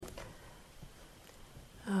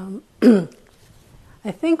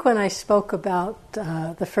I think when I spoke about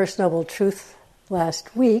the First Noble Truth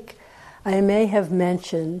last week, I may have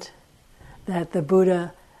mentioned that the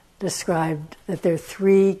Buddha described that there are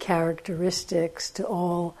three characteristics to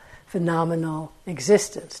all phenomenal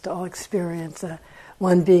existence, to all experience.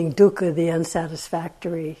 One being dukkha, the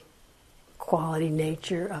unsatisfactory quality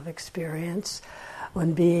nature of experience.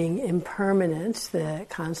 One being impermanence, the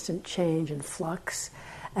constant change and flux.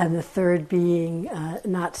 And the third being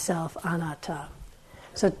not self, anatta.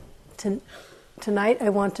 So tonight I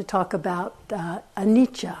want to talk about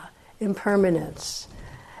anicca, impermanence.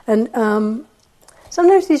 And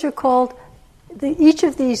sometimes these are called, each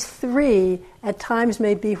of these three at times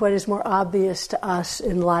may be what is more obvious to us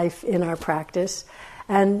in life, in our practice.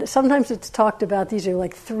 And sometimes it's talked about, these are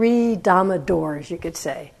like three Dhamma doors, you could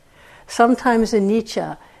say. Sometimes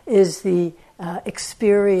anicca is the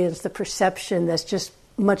experience, the perception that's just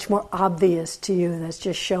much more obvious to you, that's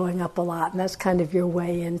just showing up a lot, and that's kind of your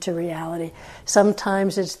way into reality.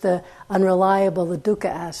 Sometimes it's the unreliable, the dukkha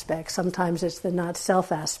aspect. Sometimes it's the not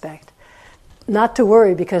self aspect. Not to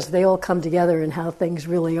worry, because they all come together in how things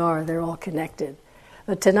really are. They're all connected.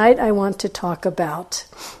 But tonight I want to talk about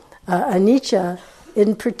anicca,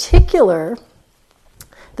 in particular,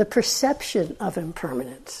 the perception of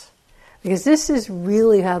impermanence. Because this is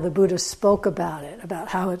really how the Buddha spoke about it, about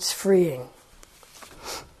how it's freeing.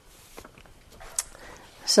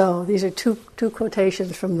 So these are two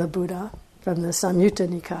quotations from the Buddha, from the Samyutta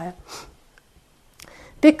Nikaya.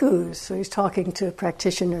 Bhikkhus, so he's talking to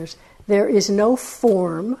practitioners, there is no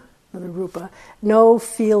form, the rupa, no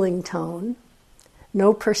feeling tone,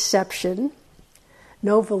 no perception,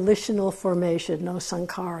 no volitional formation, no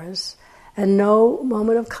sankharas, and no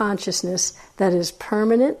moment of consciousness that is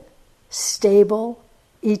permanent, stable,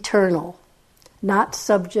 eternal, not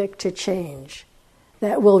subject to change,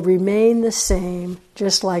 that will remain the same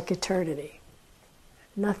just like eternity.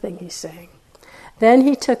 Nothing, he's saying. Then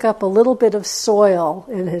he took up a little bit of soil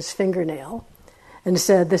in his fingernail and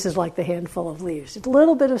said, this is like the handful of leaves. A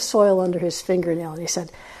little bit of soil under his fingernail. And he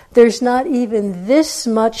said, there's not even this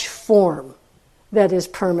much form that is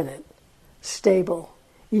permanent, stable,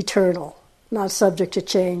 eternal, not subject to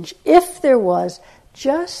change. If there was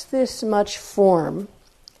just this much form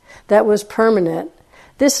that was permanent,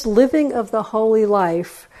 this living of the holy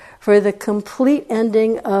life for the complete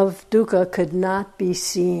ending of dukkha could not be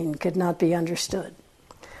seen, could not be understood.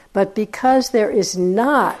 But because there is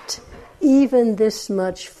not even this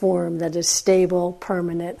much form that is stable,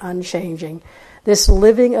 permanent, unchanging, this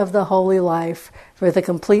living of the holy life for the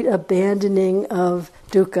complete abandoning of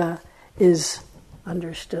dukkha is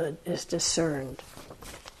understood, is discerned.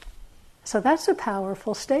 So that's a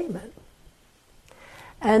powerful statement.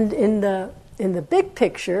 And in the big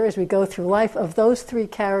picture, as we go through life, of those three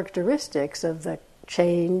characteristics of the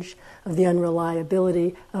change, of the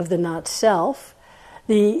unreliability, of the not self,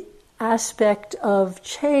 the aspect of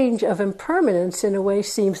change, of impermanence, in a way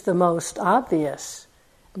seems the most obvious.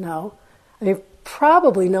 No? I mean,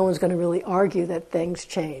 probably no one's going to really argue that things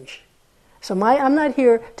change. So I'm not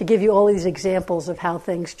here to give you all these examples of how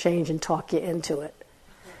things change and talk you into it,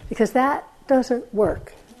 because that doesn't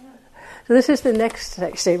work. So this is the next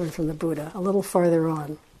statement from the Buddha, a little farther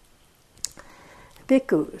on.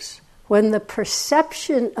 Bhikkhus, when the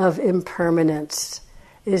perception of impermanence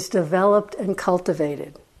is developed and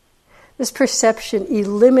cultivated, this perception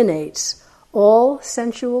eliminates all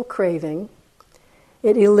sensual craving,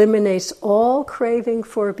 it eliminates all craving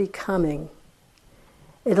for becoming,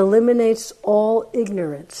 it eliminates all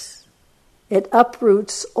ignorance, it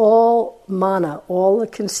uproots all mana, all the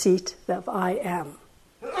conceit of I am.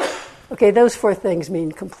 Okay, those four things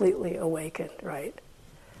mean completely awakened, right?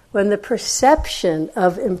 When the perception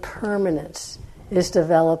of impermanence is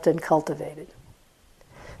developed and cultivated.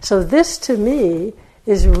 So this, to me,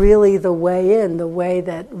 is really the way in, the way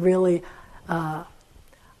that really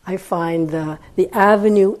I find the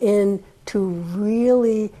avenue in to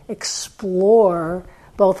really explore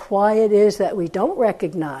both why it is that we don't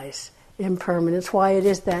recognize impermanence, why it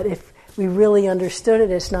is that if we really understood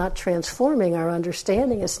it, it's not transforming our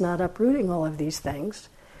understanding, it's not uprooting all of these things.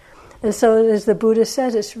 And so, as the Buddha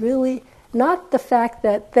says, it's really not the fact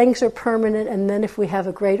that things are permanent and then if we have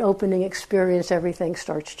a great opening experience, everything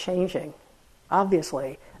starts changing.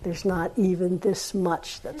 Obviously, there's not even this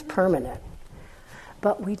much that's permanent.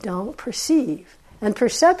 But we don't perceive. And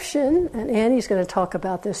perception, and Annie's going to talk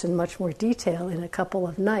about this in much more detail in a couple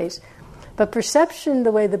of nights, but perception,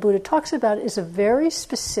 the way the Buddha talks about it, is a very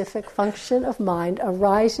specific function of mind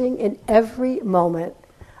arising in every moment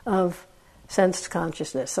of sensed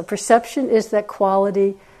consciousness. So perception is that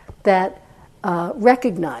quality that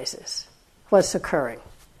recognizes what's occurring.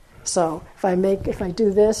 So if I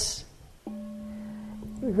do this,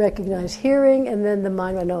 we recognize hearing, and then the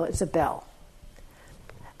mind will know it's a bell.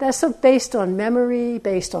 That's so based on memory,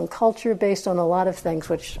 based on culture, based on a lot of things,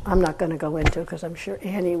 which I'm not going to go into because I'm sure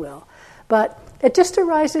Annie will. But it just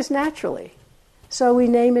arises naturally. So we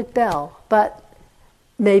name it bell, but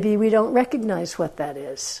maybe we don't recognize what that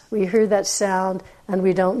is. We hear that sound and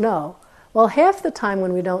we don't know. Well, half the time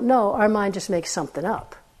when we don't know, our mind just makes something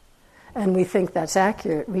up. And we think that's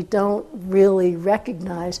accurate. We don't really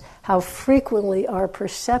recognize how frequently our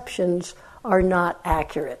perceptions are not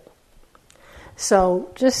accurate.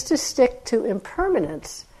 So just to stick to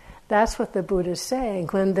impermanence, that's what the Buddha is saying.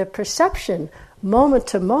 When the perception, moment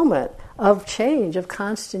to moment, of change, of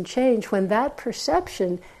constant change, when that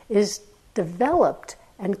perception is developed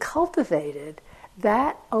and cultivated,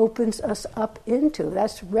 that opens us up into,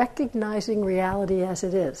 that's recognizing reality as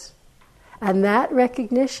it is. And that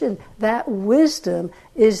recognition, that wisdom,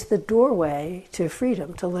 is the doorway to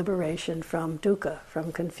freedom, to liberation from dukkha,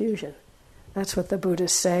 from confusion. That's what the Buddha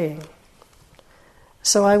is saying.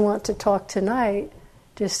 So I want to talk tonight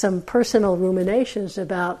just some personal ruminations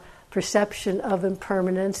about perception of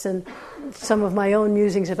impermanence and some of my own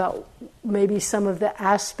musings about maybe some of the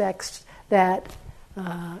aspects that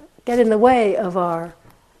get in the way of our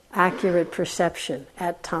accurate perception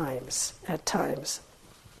at times.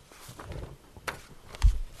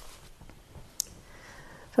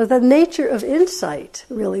 So the nature of insight,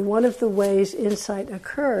 really, one of the ways insight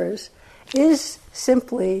occurs is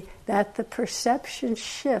simply that the perception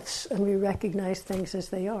shifts and we recognize things as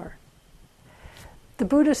they are. The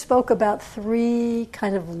Buddha spoke about 3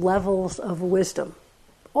 kind of levels of wisdom.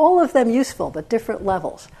 All of them useful, but different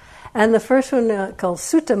levels. And the first one, called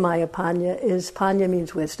Suttamaya Panya, is, Panya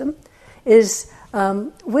means wisdom, is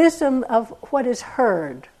wisdom of what is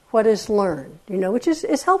heard, what is learned, which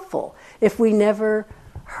is helpful. If we never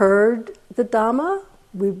heard the Dhamma,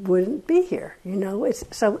 we wouldn't be here. It's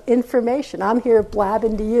some information. I'm here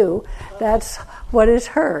blabbing to you. That's what is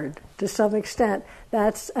heard to some extent.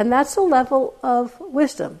 That's a level of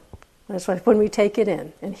wisdom. That's why when we take it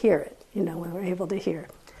in and hear it, when we're able to hear.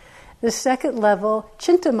 The second level,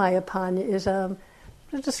 Chintamaya Panya, is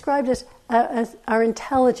described as our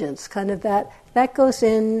intelligence, kind of that goes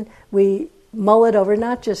in, we mull it over,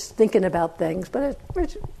 not just thinking about things, but we're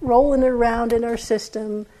rolling it around in our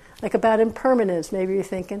system. Like about impermanence, maybe you're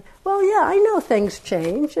thinking, well, yeah, I know things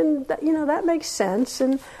change, and that makes sense,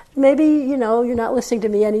 and maybe you're not listening to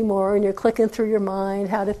me anymore, and you're clicking through your mind,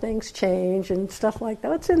 how do things change, and stuff like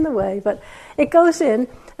that. It's in the way, but it goes in,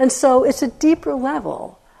 and so it's a deeper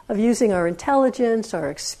level of using our intelligence,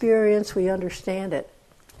 our experience, we understand it.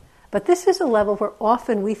 But this is a level where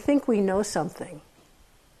often we think we know something.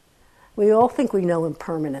 We all think we know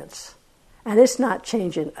impermanence, and it's not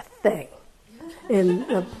changing a thing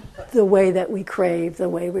in the way that we crave, the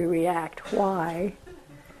way we react. Why?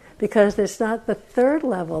 Because it's not the third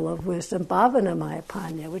level of wisdom, Bhavanamaya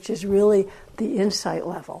Panya, which is really the insight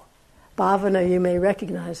level. Bhavana, you may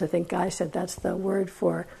recognize, I think Guy said that's the word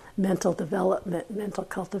for mental development, mental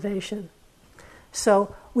cultivation.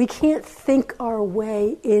 So we can't think our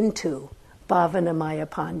way into Bhavanamaya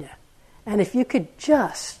Panya. And if you could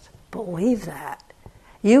just believe that,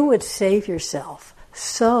 you would save yourself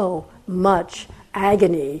so much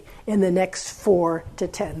agony in the next 4 to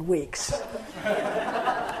 10 weeks.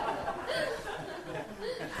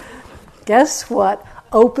 Guess what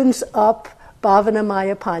opens up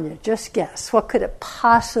Bhavanamaya Panya? Just guess. What could it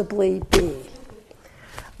possibly be?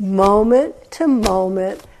 Moment to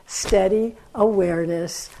moment, steady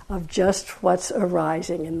awareness of just what's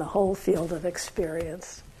arising in the whole field of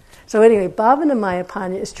experience. So anyway, Bhavanamaya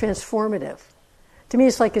Panya is transformative. To me,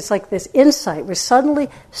 it's like this insight where suddenly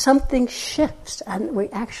something shifts and we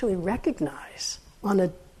actually recognize on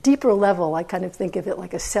a deeper level. I kind of think of it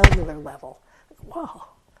like a cellular level. Whoa,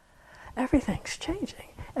 everything's changing.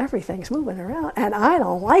 Everything's moving around. And I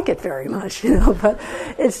don't like it very much, but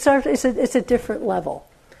it's a different level.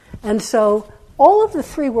 And so all of the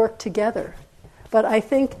 3 work together. But I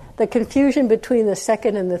think the confusion between the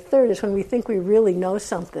second and the third is when we think we really know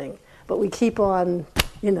something, but we keep on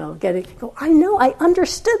I know, I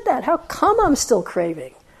understood that. How come I'm still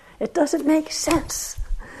craving? It doesn't make sense.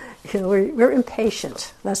 We're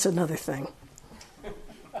impatient. That's another thing.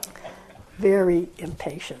 Very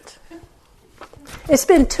impatient. It's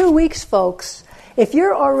been 2 weeks, folks. If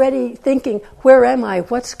you're already thinking, where am I?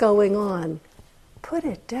 What's going on? Put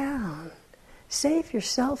it down. Save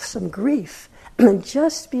yourself some grief. And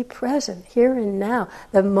just be present here and now.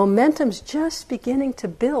 The momentum's just beginning to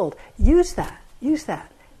build. Use that.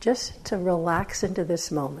 Just to relax into this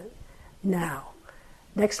moment. Now.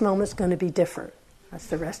 Next moment's going to be different. That's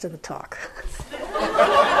the rest of the talk.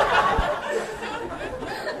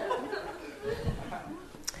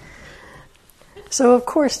 So, of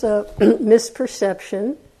course, the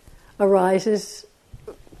misperception arises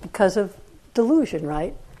because of delusion,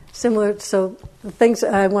 right? Similar, so the things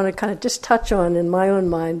I want to kind of just touch on in my own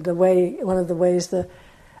mind, one of the ways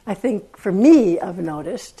I think for me I've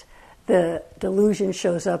noticed the delusion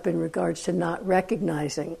shows up in regards to not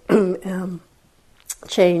recognizing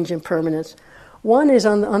change, impermanence. One is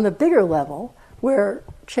on the bigger level where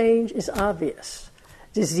change is obvious.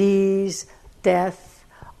 Disease, death,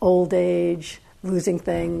 old age, losing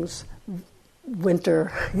things,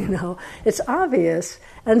 winter, it's obvious,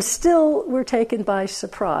 and still we're taken by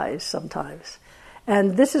surprise sometimes.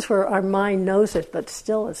 And this is where our mind knows it, but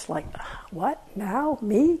still it's like, what, now,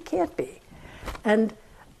 me? Can't be. And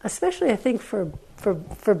especially I think for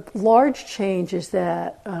large changes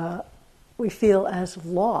that we feel as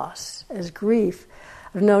loss, as grief,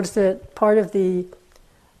 I've noticed that part of the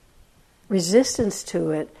resistance to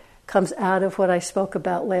it comes out of what I spoke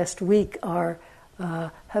about last week, our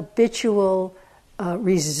habitual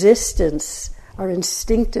resistance, our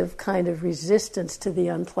instinctive kind of resistance to the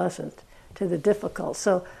unpleasant, to the difficult.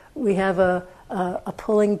 So we have a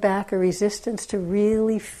pulling back, a resistance to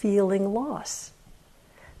really feeling loss,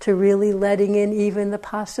 to really letting in even the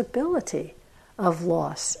possibility of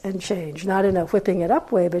loss and change. Not in a whipping it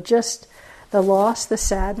up way, but just the loss, the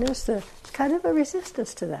sadness, the kind of a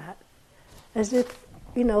resistance to that. As if,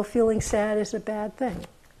 feeling sad is a bad thing.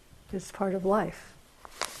 It's part of life.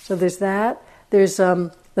 So there's that. There's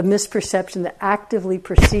the misperception, the actively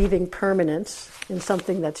perceiving permanence in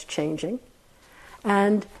something that's changing.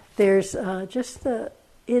 And there's just the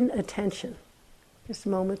inattention, just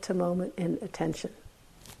moment to moment inattention.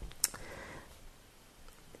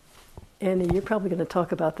 Annie, you're probably going to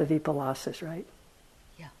talk about the vipalasas, right?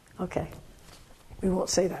 Yeah. Okay. We won't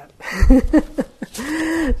say that.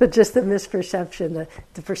 But just the misperception,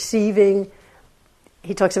 the perceiving.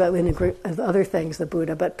 He talks about in a group of other things, the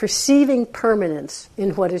Buddha, but perceiving permanence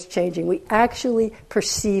in what is changing. We actually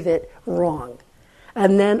perceive it wrong.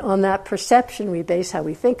 And then on that perception, we base how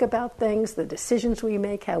we think about things, the decisions we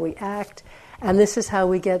make, how we act. And this is how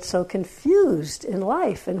we get so confused in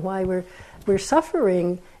life and why we're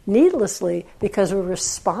suffering needlessly, because we're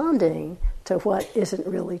responding to what isn't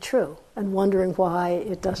really true and wondering why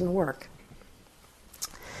it doesn't work.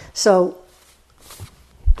 So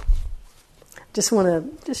just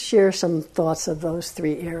want to share some thoughts of those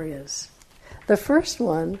three areas. The first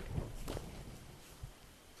one,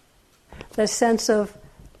 the sense of,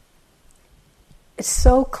 it's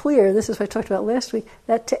so clear, this is what I talked about last week,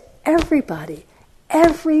 that to everybody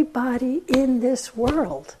in this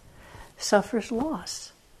world suffers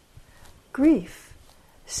loss, grief,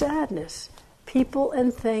 sadness. People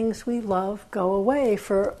and things we love go away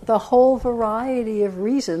for the whole variety of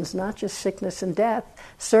reasons, not just sickness and death.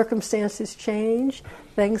 Circumstances change,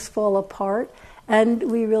 things fall apart, and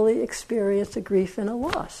we really experience a grief and a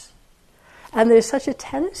loss. And there's such a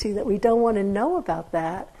tendency that we don't want to know about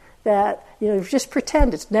that just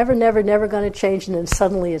pretend it's never going to change, and then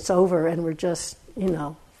suddenly it's over and we're just,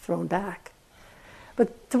 thrown back.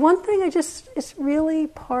 But the one thing it's really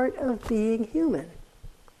part of being human.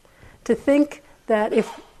 To think that if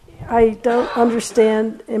I don't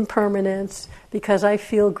understand impermanence because I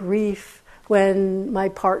feel grief when my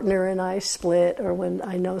partner and I split, or when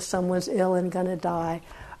I know someone's ill and going to die,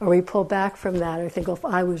 or we pull back from that, or think, if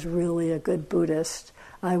I was really a good Buddhist,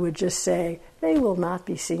 I would just say, they will not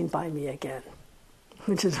be seen by me again,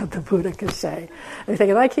 which is what the Buddha could say. And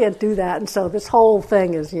thinking, I can't do that, and so this whole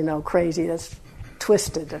thing is, crazy, that's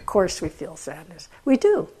twisted. Of course we feel sadness. We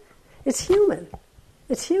do. It's human.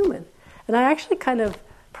 It's human. And I actually kind of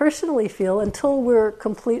personally feel until we're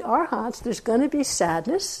complete arhats, there's going to be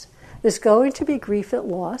sadness, there's going to be grief at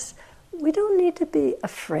loss. We don't need to be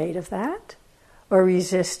afraid of that or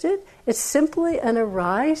resist it. It's simply an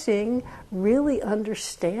arising, really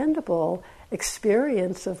understandable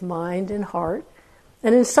experience of mind and heart.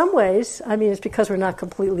 And in some ways, it's because we're not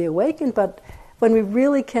completely awakened, but when we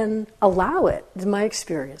really can allow it, in my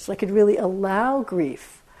experience, I could really allow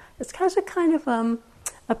grief, it's has a kind of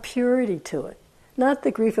a purity to it. Not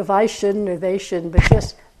the grief of I shouldn't or they shouldn't, but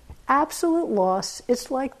just absolute loss. It's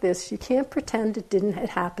like this. You can't pretend it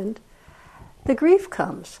happened. The grief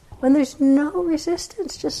comes. When there's no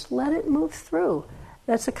resistance, just let it move through.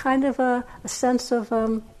 That's a kind of a sense of,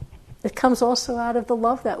 it comes also out of the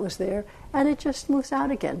love that was there, and it just moves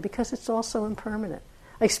out again because it's also impermanent.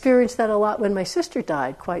 I experienced that a lot when my sister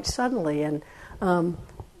died quite suddenly, and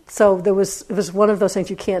so it was one of those things,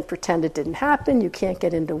 you can't pretend it didn't happen, you can't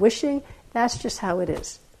get into wishing, that's just how it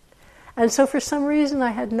is. And so for some reason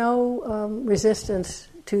I had no resistance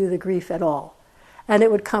to the grief at all. And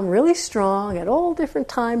it would come really strong at all different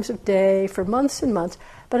times of day for months and months,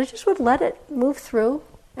 but I just would let it move through.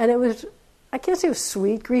 And it was, I can't say it was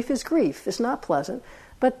sweet, grief is grief, it's not pleasant,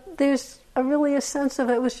 but there's really a sense of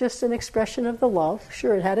it was just an expression of the love.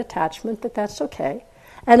 Sure, it had attachment, but that's okay.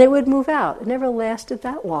 And it would move out. It never lasted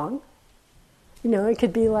that long. You know, it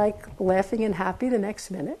could be like laughing and happy the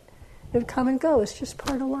next minute. It would come and go. It's just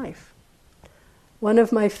part of life. One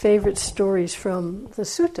of my favorite stories from the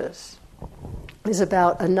suttas is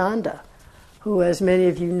about Ananda, who, as many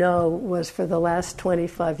of you know, was for the last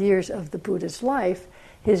 25 years of the Buddha's life,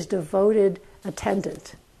 his devoted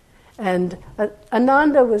attendant. And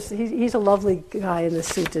Ananda he's a lovely guy in the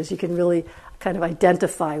suttas. You can really kind of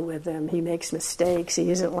identify with him. He makes mistakes.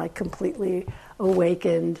 He isn't like completely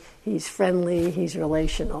awakened. He's friendly. He's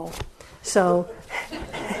relational. So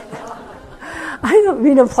I don't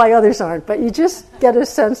mean to imply others aren't, but you just get a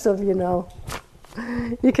sense of, you know,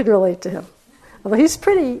 you can relate to him. Although he's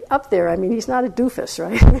pretty up there. I mean, he's not a doofus,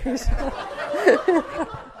 right?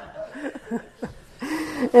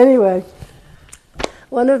 Anyway,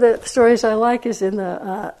 one of the stories I like is in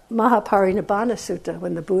the Mahaparinibbana Sutta,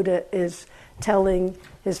 when the Buddha is telling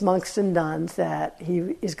his monks and nuns that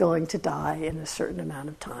he is going to die in a certain amount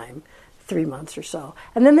of time, 3 months or so.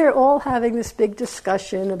 And then they're all having this big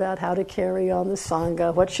discussion about how to carry on the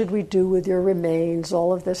Sangha, what should we do with your remains,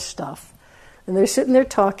 all of this stuff. And they're sitting there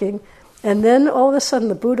talking, and then all of a sudden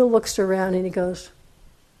the Buddha looks around and he goes,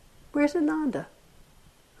 "Where's Ananda?"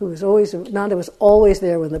 Ananda was always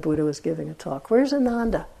there when the Buddha was giving a talk. "Where's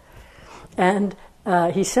Ananda?" And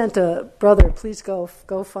he sent a brother, "Please go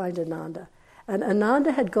find Ananda." And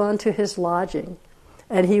Ananda had gone to his lodging,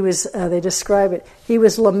 and he was, they describe it, he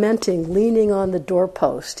was lamenting, leaning on the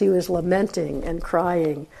doorpost. He was lamenting and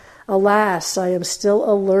crying, "Alas, I am still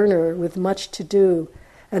a learner with much to do,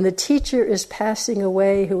 and the teacher is passing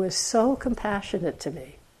away who is so compassionate to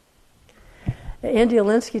me." Andy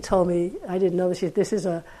Olinsky told me, I didn't know this is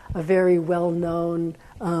a very well-known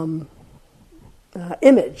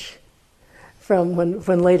image from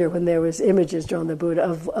when later, when there was images drawn the Buddha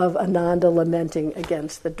of Ananda lamenting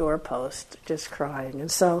against the doorpost, just crying. And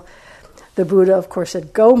so the Buddha, of course,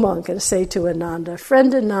 said, "Go, monk, and say to Ananda,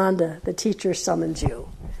 'Friend Ananda, the teacher summons you.'"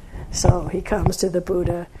 So he comes to the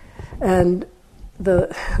Buddha, and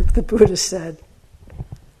the Buddha said,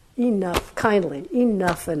 "Enough, kindly,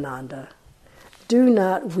 enough, Ananda. Do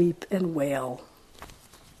not weep and wail.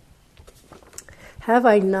 Have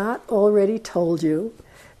I not already told you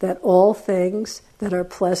that all things that are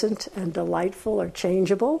pleasant and delightful are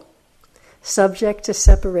changeable, subject to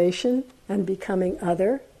separation and becoming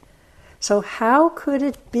other? So how could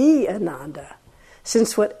it be, Ananda,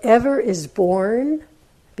 since whatever is born,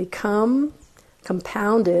 become,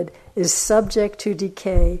 compounded, is subject to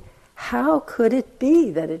decay, how could it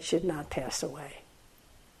be that it should not pass away?"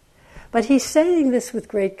 But he's saying this with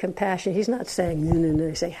great compassion. He's not saying, no.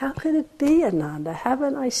 He's saying, "How could it be, Ananda?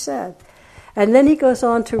 Haven't I said?" And then he goes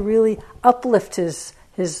on to really uplift his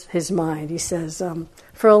mind. He says,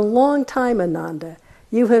 "For a long time, Ananda,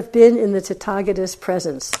 you have been in the Tathagata's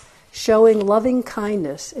presence, showing loving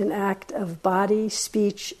kindness in act of body,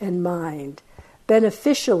 speech, and mind,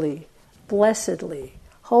 beneficially, blessedly,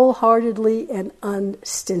 wholeheartedly, and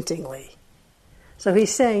unstintingly." So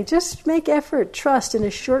he's saying, just make effort, trust, in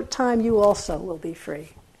a short time you also will be free.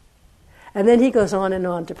 And then he goes on and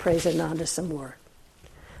on to praise Ananda some more.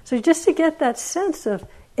 So just to get that sense of,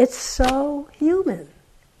 it's so human.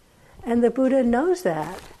 And the Buddha knows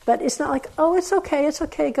that. But it's not like, "Oh, it's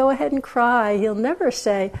okay, go ahead and cry." He'll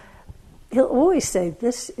always say,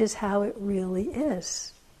 this is how it really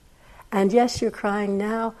is. And yes, you're crying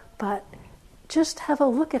now, but just have a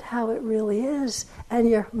look at how it really is, and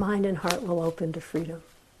your mind and heart will open to freedom.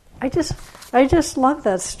 I just love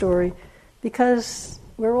that story because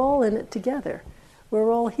we're all in it together. We're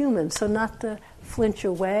all human, so not to flinch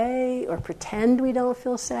away or pretend we don't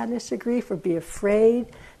feel sadness or grief or be afraid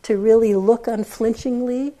to really look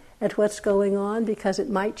unflinchingly at what's going on because it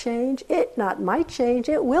might change. It not might change,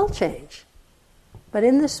 it will change. But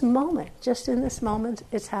in this moment, just in this moment,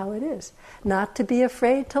 it's how it is. Not to be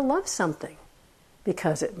afraid to love something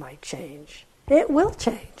because it might change. It will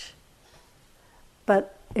change.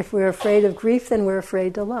 But if we're afraid of grief, then we're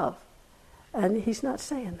afraid to love. And he's not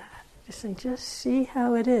saying that. He's saying, just see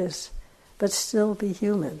how it is, but still be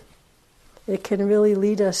human. It can really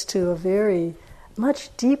lead us to a very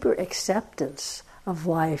much deeper acceptance of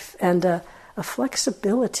life and a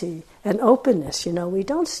flexibility and openness. You know, we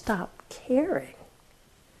don't stop caring.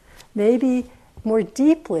 Maybe more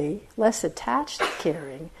deeply, less attached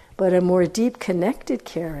caring, but a more deep connected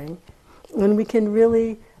caring, when we can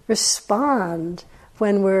really respond,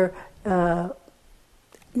 when we're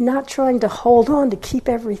not trying to hold on to keep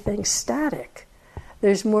everything static.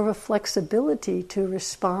 There's more of a flexibility to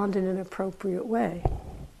respond in an appropriate way.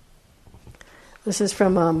 This is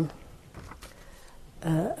from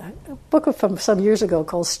a book from some years ago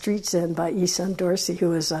called Street Zen by Isan Dorsey,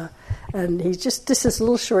 who is and he just this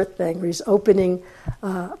little short thing where he's opening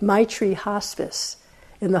Maitri Hospice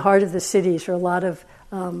in the heart of the cities for a lot of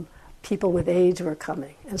people with AIDS who are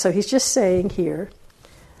coming. And so he's just saying here,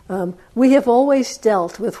 we have always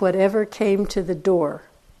dealt with whatever came to the door.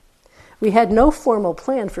 We had no formal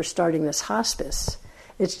plan for starting this hospice.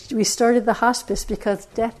 We started the hospice because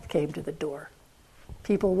death came to the door.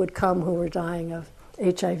 People would come who were dying of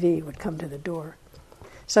HIV would come to the door.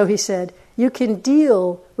 So he said, you can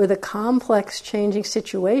deal with a complex changing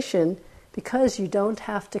situation because you don't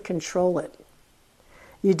have to control it.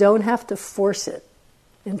 You don't have to force it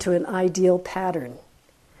into an ideal pattern.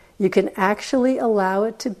 You can actually allow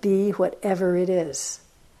it to be whatever it is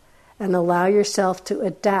and allow yourself to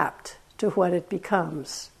adapt to what it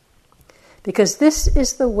becomes. Because this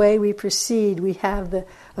is the way we proceed. We have the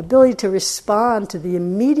ability to respond to the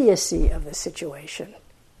immediacy of the situation.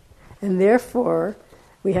 And therefore,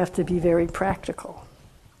 we have to be very practical.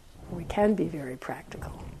 We can be very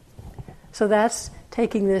practical. So that's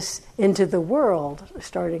taking this into the world,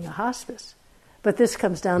 starting a hospice. But this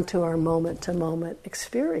comes down to our moment-to-moment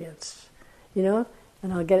experience, and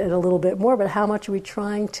I'll get it a little bit more, but how much are we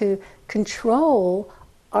trying to control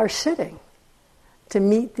our sitting to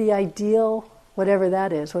meet the ideal, whatever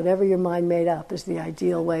that is, whatever your mind made up is the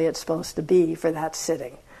ideal way it's supposed to be for that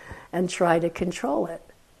sitting, and try to control it.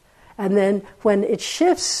 And then when it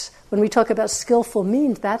shifts, when we talk about skillful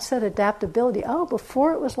means, that's that adaptability. Oh,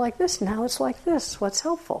 before it was like this, now it's like this. What's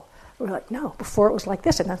helpful? We're like, no, before it was like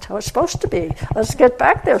this, and that's how it's supposed to be. Let's get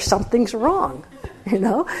back there. Something's wrong. We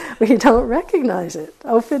don't recognize it.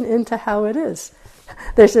 Open into how it is.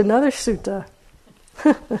 There's another sutta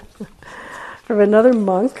from another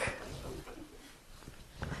monk.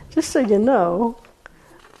 Just so you know,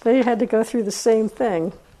 they had to go through the same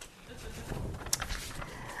thing.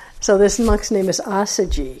 So this monk's name is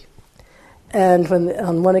Asaji. And when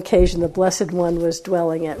on one occasion the Blessed One was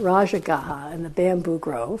dwelling at Rajagaha in the bamboo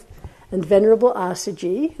grove, and Venerable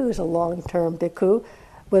Asaji, who is a long-term bhikkhu,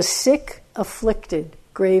 was sick, afflicted,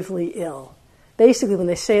 gravely ill. Basically, when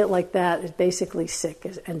they say it like that, it's basically sick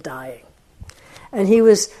and dying. And he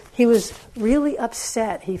was really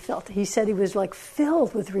upset. He said he was like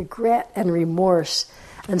filled with regret and remorse.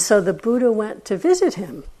 And so the Buddha went to visit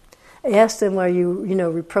him. He asked him, are you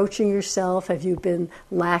reproaching yourself? Have you been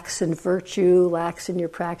lax in virtue, lax in your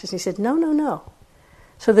practice? And he said, no.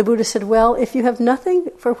 So the Buddha said, well, if you have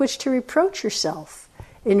nothing for which to reproach yourself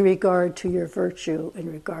in regard to your virtue,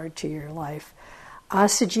 in regard to your life,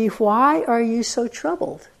 Asaji, why are you so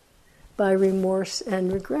troubled by remorse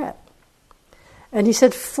and regret? And he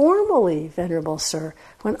said, formerly, Venerable Sir,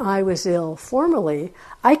 when I was ill, formerly,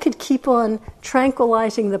 I could keep on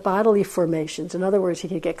tranquilizing the bodily formations. In other words, he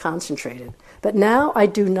could get concentrated. But now I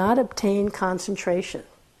do not obtain concentration.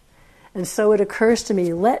 And so it occurs to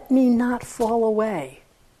me, let me not fall away.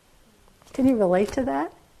 Can you relate to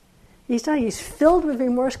that? He's filled with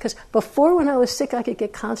remorse because before when I was sick I could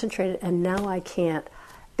get concentrated and now I can't.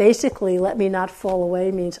 Basically, let me not fall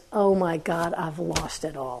away means, oh my God, I've lost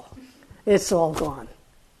it all. It's all gone.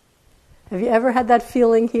 Have you ever had that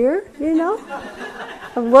feeling here?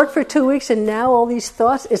 I've worked for 2 weeks and now all these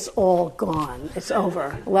thoughts, it's all gone. It's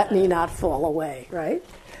over. Let me not fall away, right?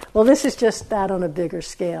 Well, this is just that on a bigger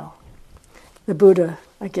scale. The Buddha,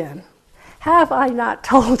 again. Have I not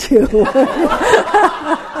told you?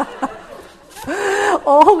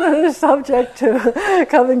 All that is subject to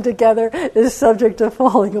coming together is subject to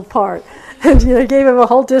falling apart. And he gave him a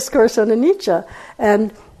whole discourse on anicca.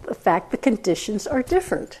 And the fact the conditions are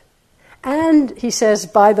different. And he says,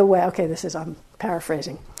 by the way, I'm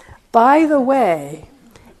paraphrasing. By the way,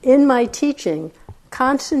 in my teaching,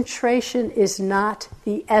 concentration is not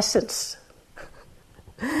the essence.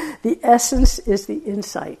 The essence is the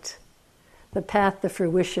insight, the path, the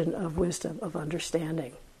fruition of wisdom, of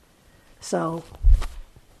understanding. So,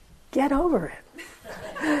 get over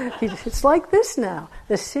it. It's like this now.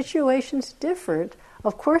 The situation's different.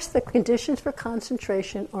 Of course, the conditions for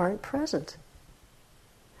concentration aren't present.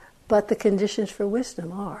 But the conditions for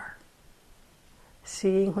wisdom are.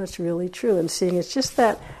 Seeing what's really true and seeing it's just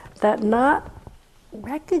that not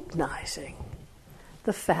recognizing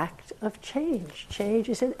the fact of change. Change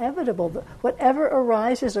is inevitable. Whatever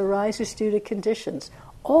arises due to conditions.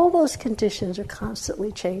 All those conditions are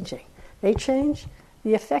constantly changing. They change,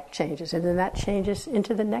 the effect changes, and then that changes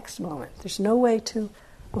into the next moment. There's no way to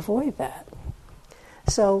avoid that.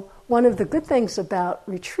 So one of the good things about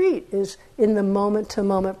retreat is in the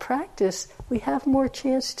moment-to-moment practice, we have more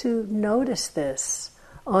chance to notice this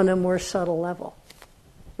on a more subtle level.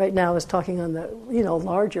 Right now I was talking on the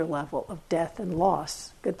larger level of death and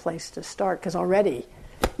loss. Good place to start, because already,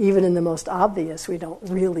 even in the most obvious, we don't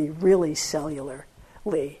really, really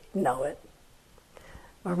cellularly know it,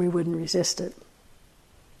 or we wouldn't resist it.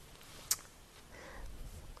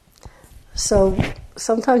 So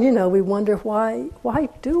sometimes, we wonder why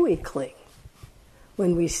do we cling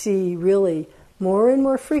when we see really more and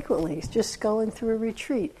more frequently, just going through a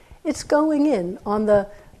retreat. It's going in on the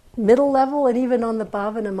middle level and even on the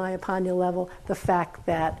bhavana mayapanya level, the fact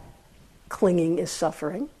that clinging is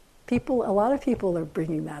suffering. A lot of people are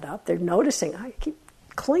bringing that up. They're noticing, I keep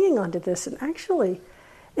clinging onto this, and actually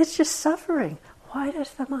it's just suffering. Why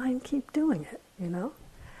does the mind keep doing it,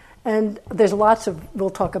 And there's we'll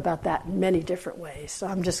talk about that in many different ways. So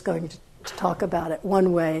I'm just going to talk about it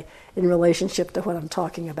one way in relationship to what I'm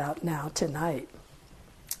talking about now tonight.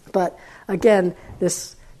 But again,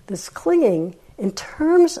 this clinging, in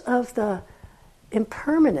terms of the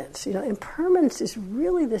impermanence, impermanence is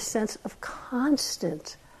really the sense of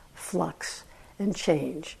constant flux and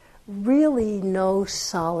change. Really no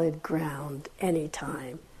solid ground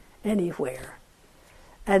anytime, anywhere.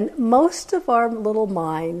 And most of our little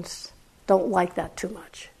minds don't like that too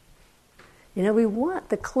much. We want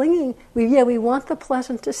the clinging, we want the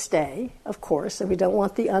pleasant to stay, of course, and we don't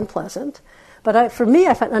want the unpleasant. But for me,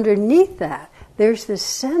 I find underneath that, there's this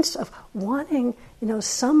sense of wanting,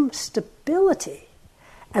 some stability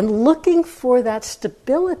and looking for that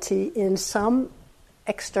stability in some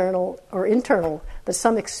external or internal, but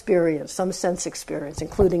some experience, some sense experience,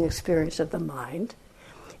 including experience of the mind,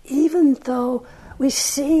 even though we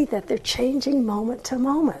see that they're changing moment to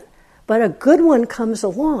moment. But a good one comes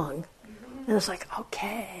along, and it's like,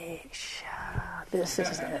 okay, this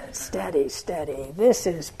is it. Steady. This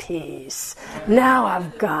is peace. Now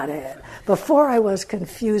I've got it. Before I was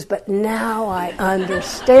confused, but now I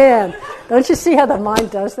understand. Don't you see how the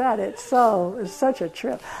mind does that? It's such a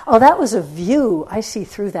trip. Oh, that was a view. I see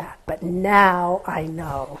through that. But now I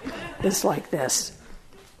know. It's like this.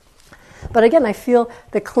 But again, I feel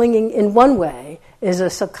the clinging in one way is a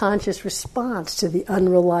subconscious response to the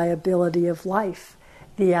unreliability of life,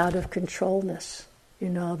 the out-of-controlness.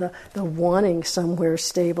 The wanting somewhere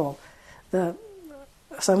stable,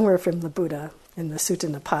 somewhere from the Buddha in the Sutta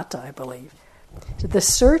Nipata, I believe. So the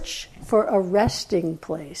search for a resting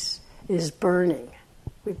place is burning.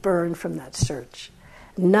 We burn from that search.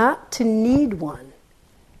 Not to need one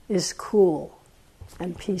is cool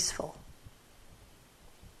and peaceful.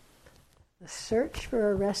 The search for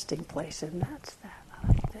a resting place, and that's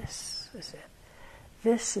that. This is it.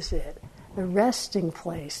 This is it. The resting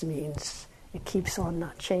place means it keeps on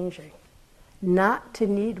not changing. Not to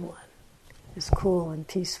need one is cool and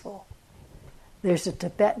peaceful. There's a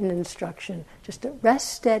Tibetan instruction, just to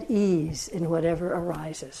rest at ease in whatever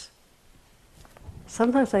arises.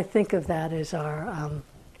 Sometimes I think of that as our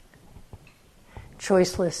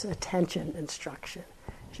choiceless attention instruction.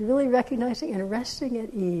 It's really recognizing and resting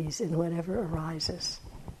at ease in whatever arises.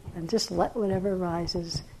 And just let whatever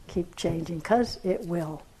arises keep changing, because it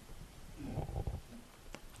will.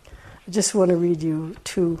 I just want to read you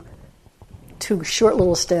two short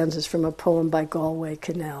little stanzas from a poem by Galway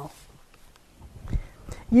Kinnell.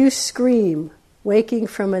 You scream, waking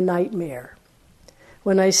from a nightmare.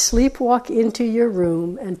 When I sleepwalk into your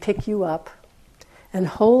room and pick you up and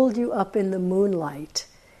hold you up in the moonlight,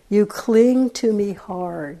 you cling to me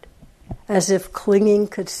hard, as if clinging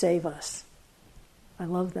could save us. I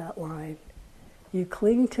love that line. You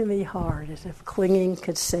cling to me hard, as if clinging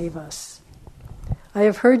could save us. I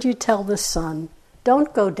have heard you tell the sun,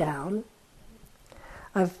 don't go down.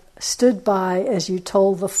 I've stood by as you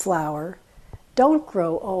told the flower, don't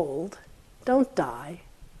grow old, don't die.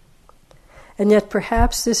 And yet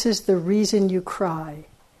perhaps this is the reason you cry,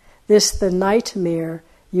 this the nightmare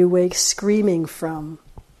you wake screaming from,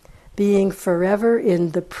 being forever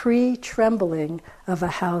in the pre-trembling of a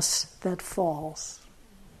house that falls.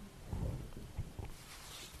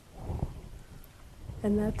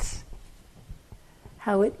 And that's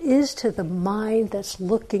how it is to the mind that's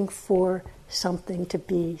looking for something to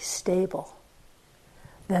be stable.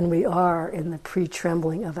 Then we are in the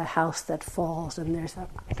pre-trembling of a house that falls, and there's that,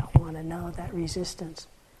 I don't want to know, that resistance.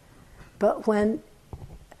 But when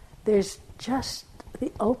there's just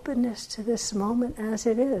the openness to this moment as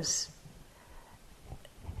it is,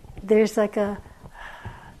 there's like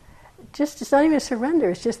it's not even a surrender,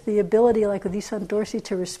 it's just the ability, like with Isan Dorsey,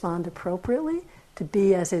 to respond appropriately, to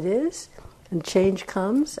be as it is, and change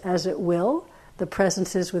comes as it will. The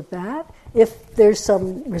presence is with that. If there's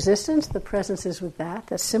some resistance, the presence is with that.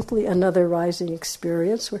 That's simply another rising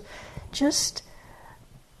experience. We're just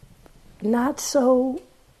not so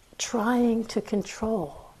trying to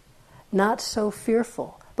control, not so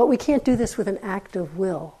fearful. But we can't do this with an act of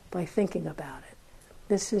will by thinking about it.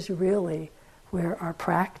 This is really where our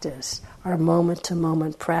practice, our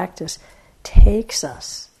moment-to-moment practice, takes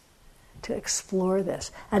us to explore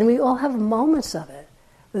this. And we all have moments of it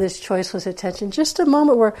with this choiceless attention. Just a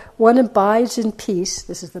moment where one abides in peace.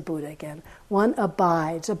 This is the Buddha again. One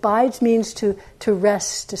abides. Abides means to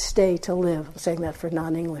rest, to stay, to live. I'm saying that for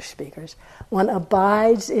non-English speakers. One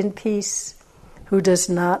abides in peace who does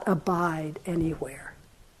not abide anywhere.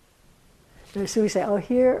 So we say, oh,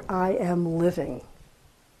 here I am living.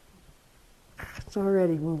 It's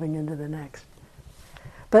already moving into the next.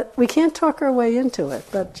 But we can't talk our way into it,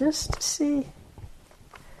 but just see,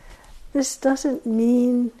 this doesn't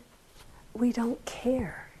mean we don't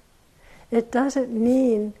care. It doesn't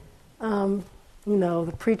mean,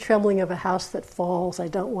 the pre-trembling of a house that falls, I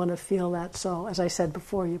don't want to feel that, so as I said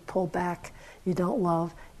before, you pull back, you don't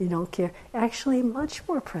love, you don't care. Actually, much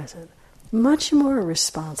more present, much more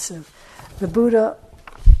responsive. The Buddha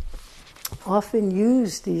often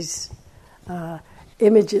used these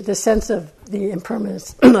images, the sense of the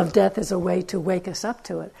impermanence of death as a way to wake us up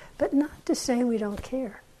to it, but not to say we don't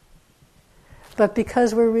care. But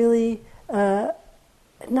because we're really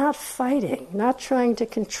not fighting, not trying to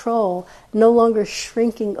control, no longer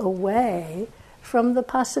shrinking away from the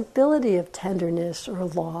possibility of tenderness or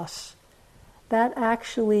loss, that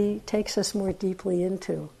actually takes us more deeply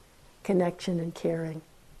into connection and caring.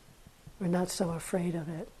 We're not so afraid of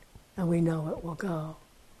it, and we know it will go.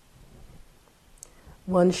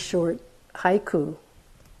 One short haiku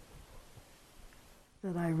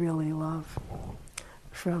that I really love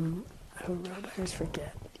from, who wrote it? I always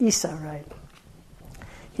forget. Isa, right?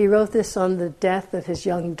 He wrote this on the death of his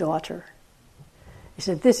young daughter. He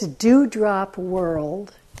said, "This dewdrop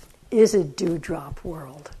world is a dewdrop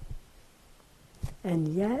world. And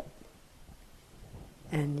yet,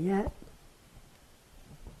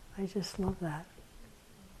 I just love that.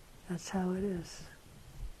 That's how it is.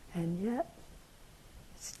 And yet,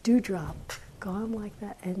 it's dewdrop, gone like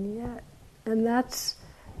that, and yet. And that's,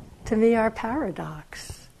 to me, our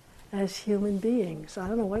paradox as human beings. I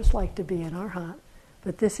don't know what it's like to be an arhat,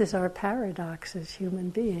 but this is our paradox as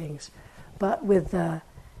human beings. But with the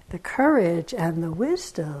courage and the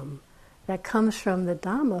wisdom that comes from the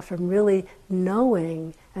Dhamma, from really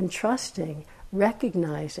knowing and trusting,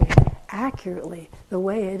 recognizing accurately the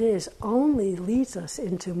way it is, only leads us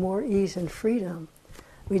into more ease and freedom.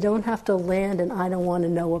 We don't have to land in, I don't want to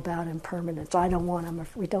know about impermanence.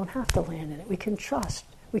 We don't have to land in it. We can trust.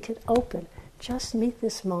 We can open. Just meet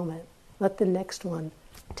this moment. Let the next one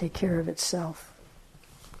take care of itself.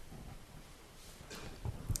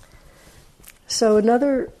 So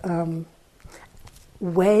another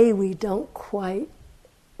way we don't quite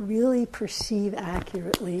really perceive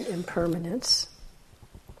accurately impermanence,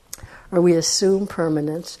 or we assume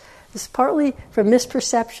permanence, is partly from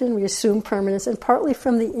misperception, we assume permanence, and partly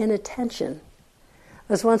from the inattention.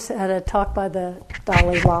 I was once at a talk by the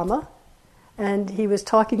Dalai Lama, and he was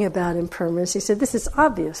talking about impermanence. He said, this is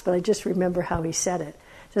obvious, but I just remember how he said it.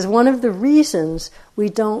 He says, one of the reasons we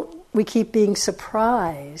keep being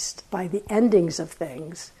surprised by the endings of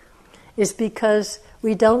things is because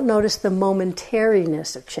we don't notice the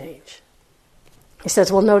momentariness of change. He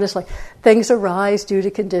says, well, notice like things arise due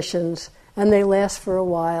to conditions, and they last for a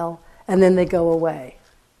while, and then they go away.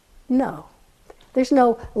 No, there's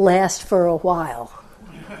no last for a while.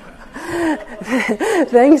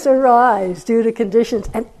 Things arise due to conditions,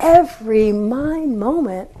 and every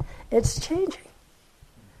moment it's changing.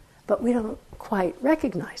 But we don't quite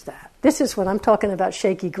recognize that. This is what I'm talking about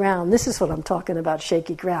shaky ground. This is what I'm talking about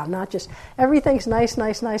shaky ground. Not just everything's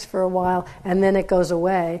nice for a while, and then it goes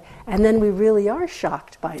away, and then we really are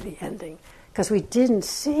shocked by the ending because we didn't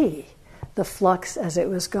see the flux as it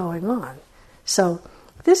was going on. So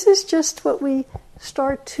this is just what we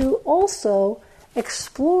start to also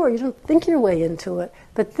explore. You don't think your way into it,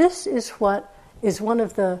 but this is what is one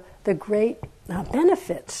of the great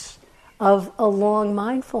benefits of a long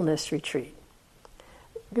mindfulness retreat.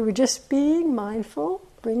 We're just being mindful,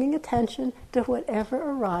 bringing attention to whatever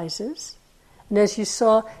arises. And as you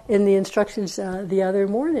saw in the instructions the other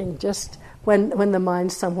morning, just when the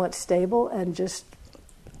mind's somewhat stable and just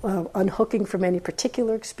unhooking from any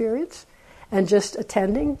particular experience and just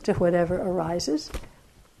attending to whatever arises.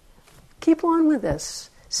 Keep on with this.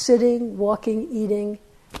 Sitting, walking, eating.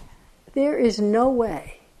 There is no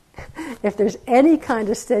way if there's any kind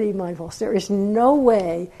of steady mindfulness, there is no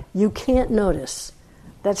way you can't notice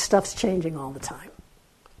that stuff's changing all the time.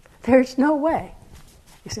 There's no way.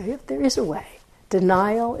 You say, there is a way.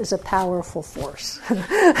 Denial is a powerful force.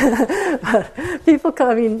 People come,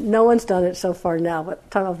 I mean, no one's done it so far now, but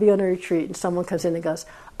I'll be on a retreat and someone comes in and goes,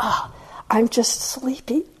 I'm just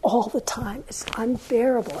sleepy all the time. It's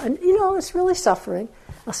unbearable. And, it's really suffering.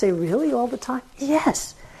 I'll say, really, all the time?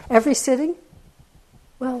 Yes. Every sitting?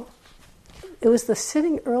 Well, it was the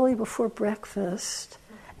sitting early before breakfast,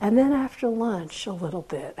 and then after lunch a little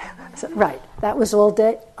bit. So, right, that was all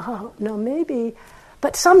day? Oh, no, maybe.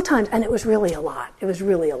 But sometimes, and it was really a lot. It was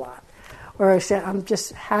really a lot. Or I said, I'm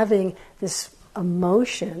just having this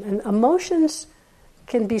emotion. And emotions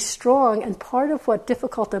can be strong, and part of what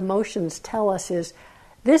difficult emotions tell us is,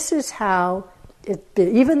 this is how it be.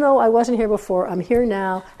 Even though I wasn't here before, I'm here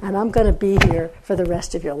now, and I'm going to be here for the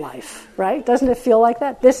rest of your life, right? Doesn't it feel like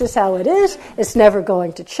that? This is how it is. It's never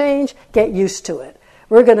going to change. Get used to it.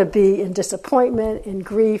 We're going to be in disappointment, in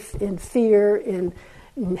grief, in fear, in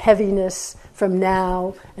heaviness from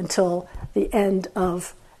now until the end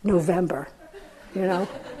of November.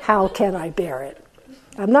 How can I bear it?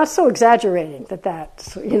 I'm not so exaggerating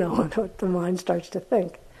that's, what the mind starts to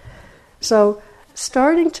think. So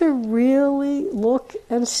starting to really look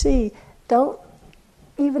and see, don't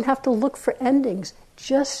even have to look for endings,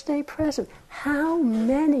 just stay present. How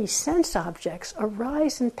many sense objects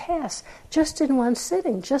arise and pass just in one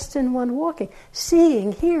sitting, just in one walking?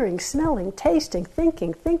 Seeing, hearing, smelling, tasting,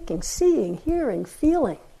 thinking, seeing, hearing,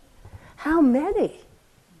 feeling. How many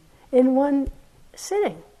in one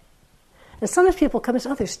sitting? And sometimes people come and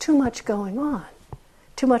say, there's too much going on.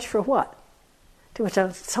 Too much for what? Too much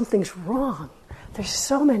of something's wrong. There's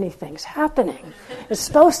so many things happening. It's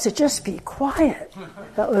supposed to just be quiet.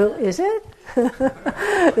 Is it?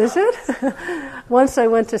 Is it? Once I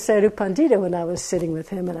went to Sadhu Pandita when I was sitting with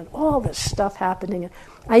him and had all this stuff happening.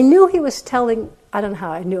 I knew he was telling, I don't know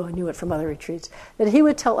how, I knew it from other retreats, that he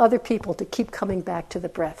would tell other people to keep coming back to the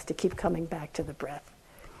breath, to keep coming back to the breath.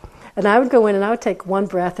 And I would go in and I would take one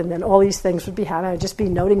breath and then all these things would be happening. I would just be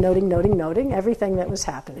noting everything that was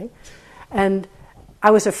happening. And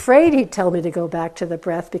I was afraid he'd tell me to go back to the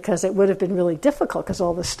breath because it would have been really difficult because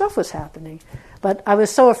all this stuff was happening. But I was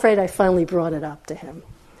so afraid I finally brought it up to him.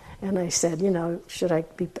 And I said, should I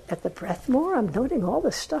be at the breath more? I'm noting all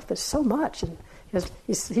this stuff. It's so much. And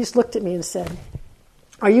he's looked at me and said,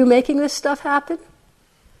 are you making this stuff happen?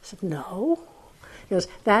 I said, no. He goes,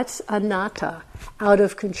 that's anatta, out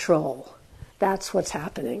of control. That's what's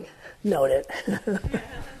happening. Note it.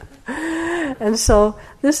 And so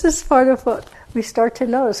this is part of what we start to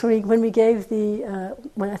notice when we gave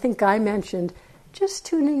when I think Guy mentioned, just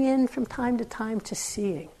tuning in from time to time to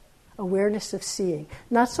seeing, awareness of seeing.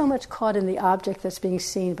 Not so much caught in the object that's being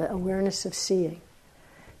seen, but awareness of seeing.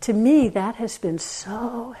 To me, that has been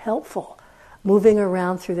so helpful, moving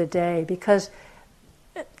around through the day, because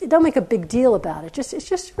don't make a big deal about it. It's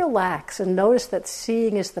just relax and notice that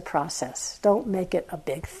seeing is the process. Don't make it a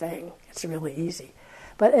big thing. It's really easy.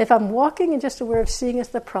 But if I'm walking and just aware of seeing as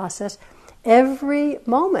the process, every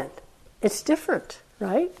moment, it's different,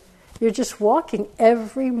 right? You're just walking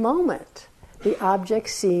every moment. The object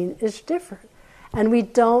seen is different. And we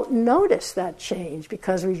don't notice that change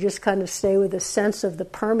because we just kind of stay with a sense of the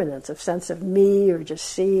permanence, a sense of me or just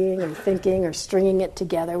seeing or thinking or stringing it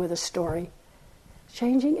together with a story.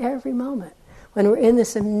 Changing every moment. When we're in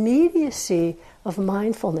this immediacy of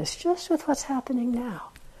mindfulness, just with what's happening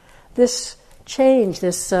now, this change,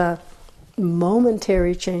 this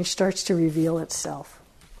momentary change starts to reveal itself.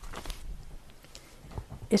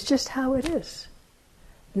 It's just how it is.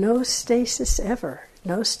 No stasis ever.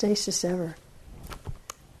 No stasis ever.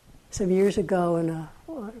 Some years ago in a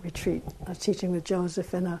retreat, I was teaching with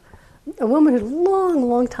Joseph, and a woman who's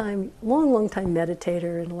long time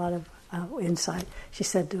meditator and a lot of insight, she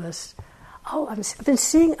said to us, I've been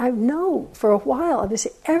seeing, I know for a while, I've been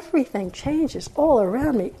seeing everything changes all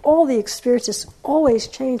around me. All the experiences always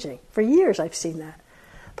changing. For years I've seen that.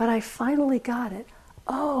 But I finally got it.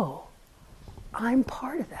 Oh, I'm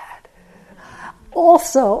part of that.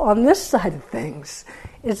 Also, on this side of things,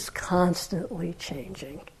 it's constantly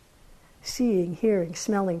changing. Seeing, hearing,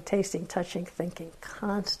 smelling, tasting, touching, thinking,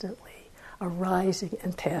 constantly arising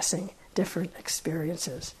and passing different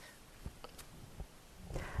experiences.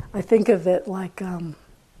 I think of it like,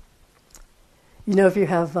 if you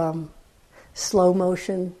have slow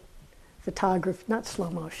motion photography, not slow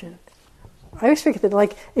motion. I always think of it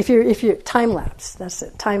like if you're time lapse. That's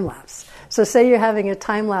it, time lapse. So say you're having a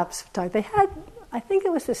time lapse photography. They had, I think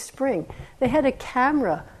it was this spring, they had a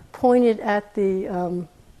camera pointed at the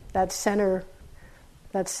that center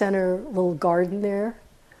that center little garden there.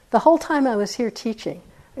 The whole time I was here teaching,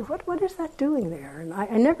 what is that doing there? And I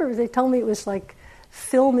never, they told me it was like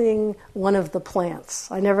filming one of the plants.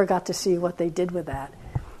 I never got to see what they did with that.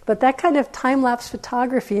 But that kind of time-lapse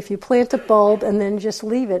photography, if you plant a bulb and then just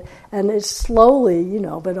leave it, and it's slowly,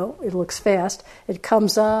 but it looks fast, it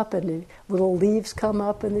comes up and the little leaves come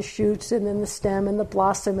up and the shoots and then the stem and the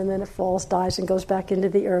blossom and then it falls, dies and goes back into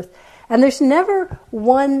the earth. And there's never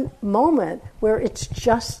one moment where it's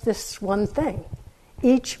just this one thing.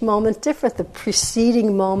 Each moment different, the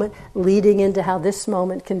preceding moment leading into how this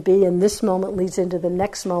moment can be, and this moment leads into the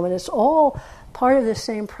next moment. It's all part of the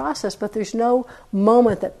same process, but there's no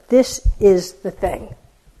moment that this is the thing,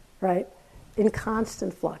 right? In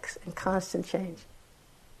constant flux, in constant change.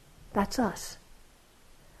 That's us.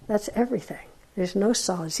 That's everything. There's no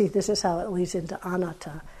solid. See, this is how it leads into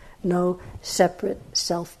anatta. No separate,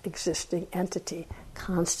 self-existing entity,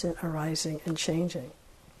 constant arising and changing.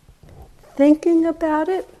 Thinking about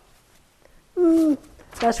it,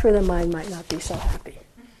 that's where the mind might not be so happy.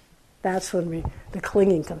 That's when the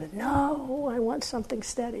clinging comes in. No, I want something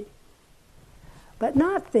steady. But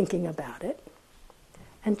not thinking about it,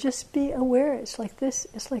 and just be aware. It's like this,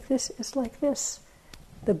 it's like this, it's like this.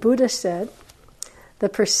 The Buddha said, the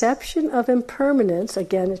perception of impermanence,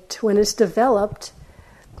 again, when it's developed,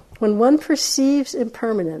 when one perceives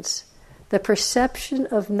impermanence, the perception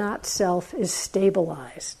of not-self is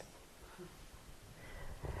stabilized.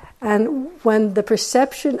 And when the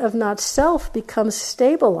perception of not-self becomes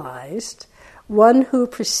stabilized, one who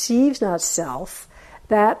perceives not-self,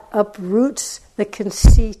 that uproots the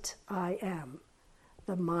conceit I am,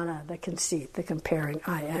 the mana, the conceit, the comparing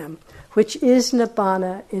I am, which is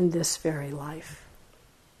nibbana in this very life.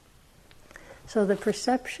 So the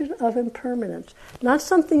perception of impermanence, not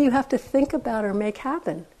something you have to think about or make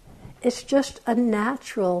happen. It's just a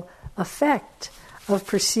natural effect of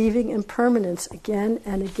perceiving impermanence again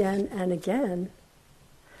and again and again,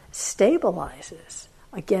 stabilizes,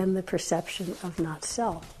 again, the perception of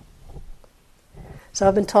not-self. So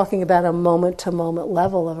I've been talking about a moment-to-moment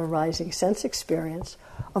level of arising sense experience.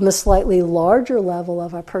 On the slightly larger level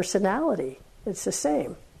of our personality, it's the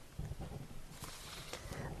same.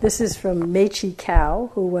 This is from Mechi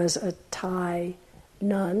Kao, who was a Thai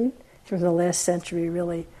nun from the last century,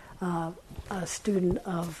 really a student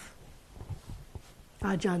of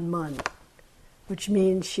Ajahn Mun, which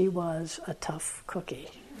means she was a tough cookie,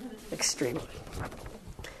 extremely.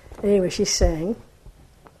 Anyway, she's saying,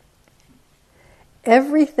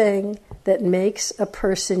 everything that makes a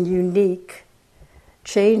person unique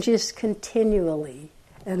changes continually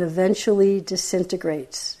and eventually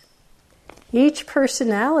disintegrates. Each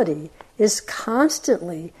personality is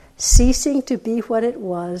constantly ceasing to be what it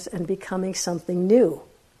was and becoming something new.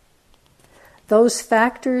 Those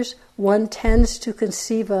factors one tends to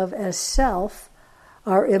conceive of as self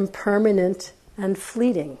are impermanent and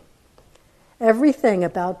fleeting. Everything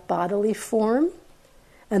about bodily form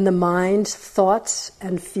and the mind's thoughts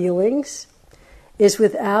and feelings is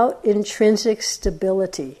without intrinsic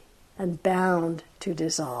stability and bound to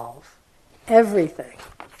dissolve. Everything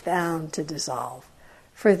bound to dissolve.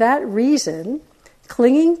 For that reason,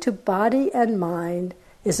 clinging to body and mind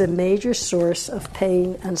is a major source of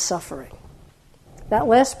pain and suffering. That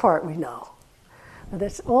last part we know. But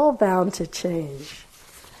it's all bound to change.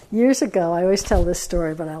 Years ago, I always tell this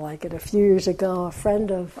story, but I like it. A few years ago, a friend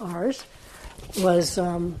of ours was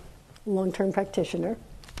a long-term practitioner.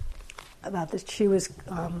 About this, she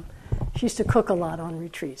used to cook a lot on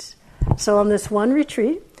retreats. So on this one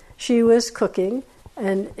retreat, she was cooking,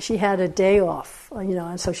 and she had a day off,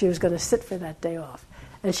 and so she was going to sit for that day off.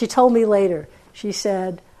 And she told me later, she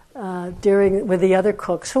said, with the other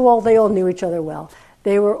cooks, they all knew each other well,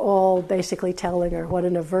 they were all basically telling her what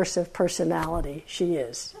an aversive personality she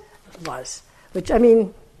was. Which,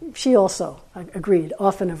 she also agreed.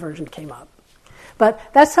 Often aversion came up. But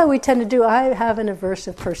that's how we tend to do. I have an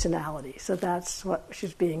aversive personality, so that's what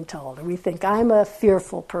she's being told. And we think, I'm a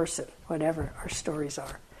fearful person, whatever our stories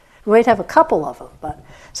are. We might have a couple of them.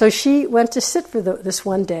 So she went to sit for this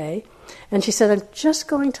one day, and she said, I'm just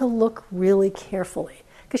going to look really carefully,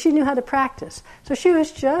 because she knew how to practice. So she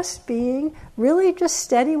was just being really just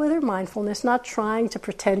steady with her mindfulness, not trying to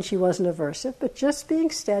pretend she wasn't aversive, but just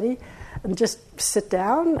being steady and just sit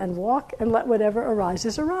down and walk and let whatever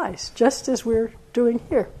arises arise, just as we're doing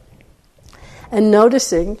here. And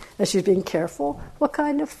noticing, as she's being careful, what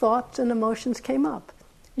kind of thoughts and emotions came up.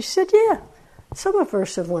 She said, yeah, some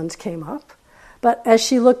aversive ones came up. But as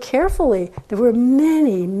she looked carefully, there were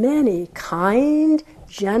many, many kind,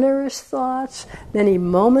 generous thoughts, many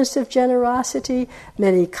moments of generosity,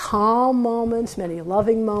 many calm moments, many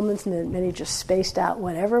loving moments, and many just spaced out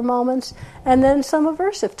whatever moments, and then some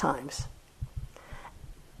aversive times.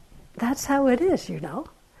 That's how it is, you know.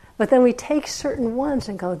 But then we take certain ones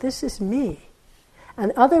and go, this is me.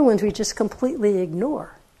 And other ones we just completely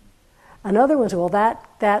ignore. And other ones, well,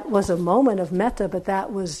 that was a moment of metta, but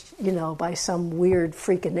that was, you know, by some weird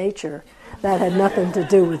freak of nature. That had nothing to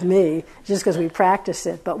do with me, just because we practice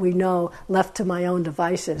it. But we know, left to my own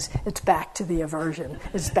devices, it's back to the aversion.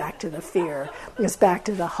 It's back to the fear. It's back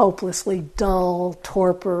to the hopelessly dull,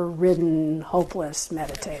 torpor-ridden, hopeless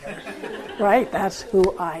meditator. Right? That's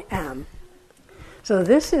who I am. So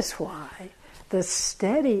this is why the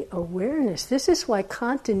steady awareness, this is why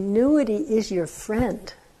continuity is your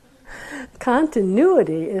friend.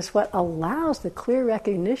 Continuity is what allows the clear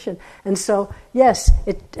recognition. And so, yes,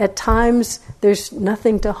 at times there's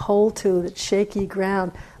nothing to hold to, it's shaky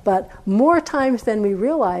ground. But more times than we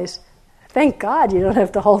realize, thank God you don't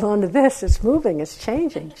have to hold on to this. It's moving, it's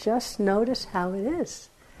changing. Just notice how it is.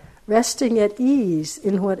 Resting at ease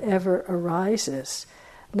in whatever arises.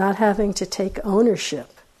 Not having to take ownership.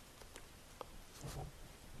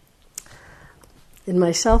 In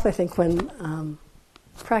myself, I think when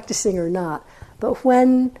practicing or not, but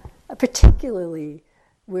when particularly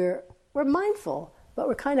we're mindful, but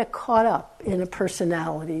we're kind of caught up in a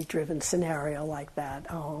personality-driven scenario like that.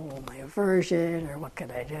 Oh, my aversion, or what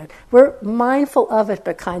can I do? We're mindful of it,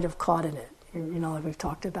 but kind of caught in it, you know, like we've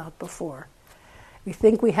talked about before. We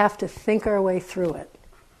think we have to think our way through it.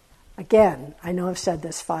 Again, I know I've said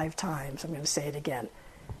this 5 times, I'm going to say it again.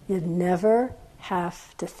 You never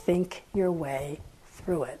have to think your way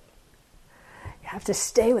through it. You have to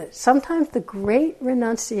stay with it. Sometimes the great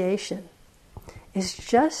renunciation is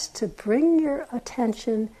just to bring your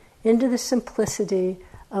attention into the simplicity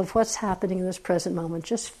of what's happening in this present moment.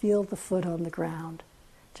 Just feel the foot on the ground.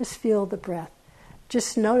 Just feel the breath.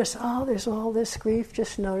 Just notice, oh, there's all this grief.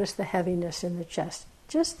 Just notice the heaviness in the chest.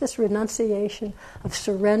 Just this renunciation of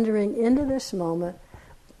surrendering into this moment.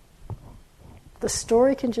 The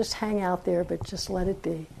story can just hang out there, but just let it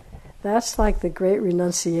be. That's like the great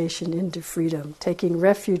renunciation into freedom, taking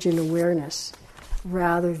refuge in awareness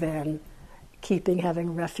rather than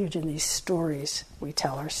having refuge in these stories we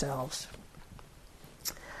tell ourselves.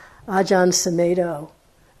 Ajahn Sumedho,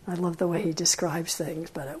 I love the way he describes things,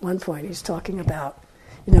 but at one point he's talking about,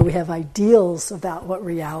 you know, we have ideals about what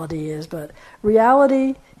reality is, but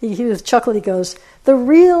reality, he was chuckling, he goes, the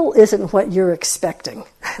real isn't what you're expecting,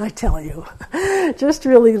 I tell you. Just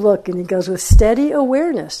really look, and he goes, with steady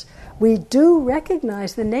awareness, we do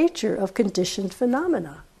recognize the nature of conditioned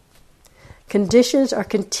phenomena. Conditions are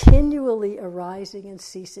continually arising and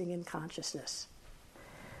ceasing in consciousness.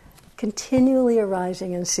 Continually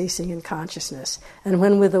arising and ceasing in consciousness. And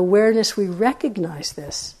when with awareness we recognize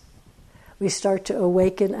this, we start to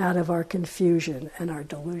awaken out of our confusion and our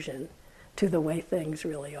delusion to the way things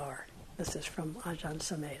really are. This is from Ajahn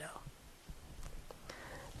Sumedho.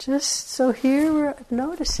 Just so here we're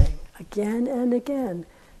noticing again and again,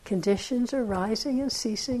 conditions arising and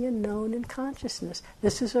ceasing and known in consciousness.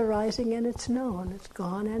 This is arising and it's known. It's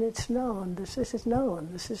gone and it's known. This is known.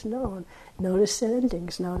 This is known. Notice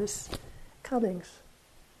endings. Notice comings.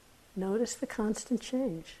 Notice the constant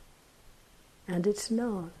change. And it's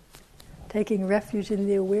known. Taking refuge in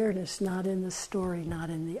the awareness, not in the story, not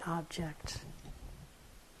in the object.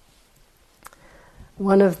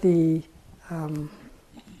 One of the,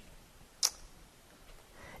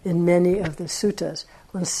 in many of the suttas,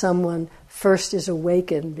 when someone first is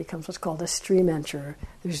awakened, becomes what's called a stream enterer,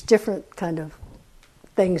 there's different kind of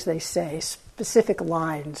things they say, specific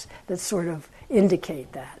lines that sort of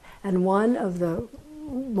indicate that. And one of the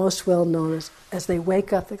most well-known is, as they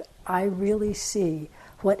wake up, I really see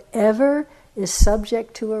whatever is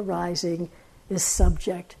subject to arising is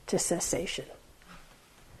subject to cessation.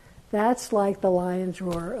 That's like the lion's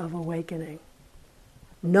roar of awakening.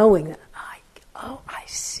 Knowing that, I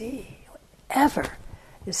see, whatever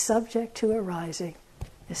is subject to arising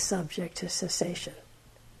is subject to cessation.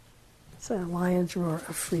 It's a lion's roar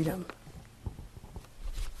of freedom.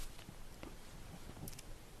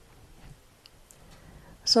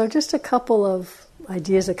 So just a couple of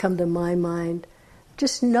ideas that come to my mind.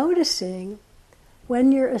 Just noticing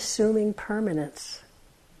when you're assuming permanence.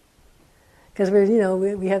 Because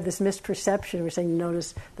we have this misperception. We're saying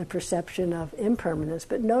notice the perception of impermanence,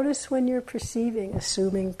 but notice when you're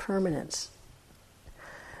assuming permanence.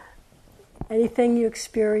 Anything you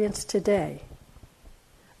experience today,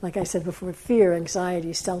 like I said before, fear,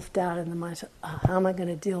 anxiety, self-doubt in the mind. How am I going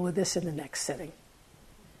to deal with this in the next sitting?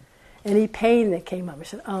 Any pain that came up, we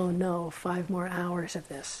said, oh no, 5 more hours of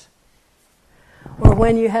this. Or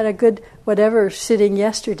when you had a good whatever sitting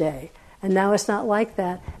yesterday, and now it's not like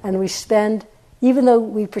that, and we spend, even though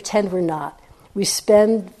we pretend we're not, we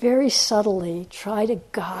spend very subtly, try to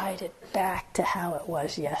guide it back to how it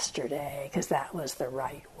was yesterday, because that was the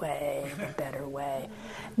right way, the better way.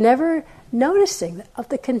 Never noticing that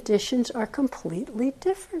the conditions are completely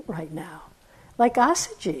different right now. Like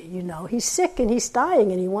Asaji, he's sick and he's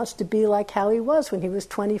dying and he wants to be like how he was when he was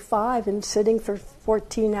 25 and sitting for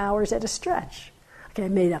 14 hours at a stretch. Okay, I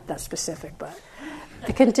made up that specific, but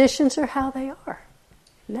the conditions are how they are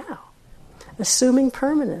now. Assuming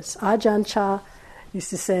permanence. Ajahn Chah used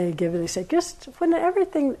to say,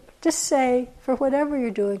 just say, for whatever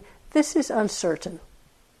you're doing, this is uncertain.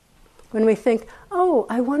 When we think, oh,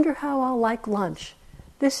 I wonder how I'll like lunch,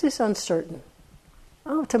 this is uncertain.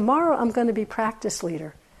 Oh, tomorrow I'm going to be practice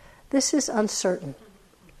leader. This is uncertain.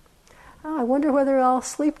 Oh, I wonder whether I'll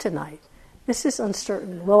sleep tonight. This is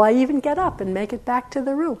uncertain. Will I even get up and make it back to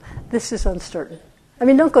the room? This is uncertain. I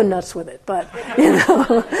mean, don't go nuts with it, but,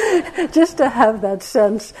 just to have that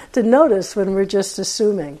sense, to notice when we're just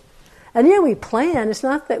assuming. And yeah, we plan. It's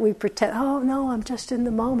not that we pretend, oh, no, I'm just in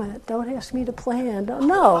the moment. Don't ask me to plan.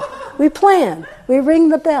 No, we plan. We ring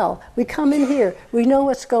the bell. We come in here. We know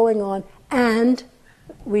what's going on, and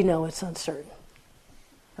we know it's uncertain.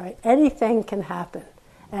 Right? Anything can happen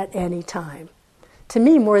at any time. To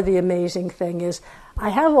me, more the amazing thing is I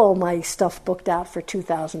have all my stuff booked out for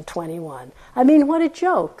 2021. I mean, what a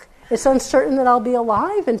joke. It's uncertain that I'll be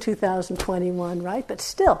alive in 2021, right? But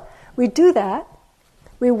still, we do that.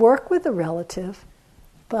 We work with a relative,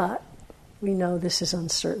 but we know this is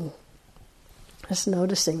uncertain. Just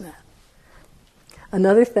noticing that.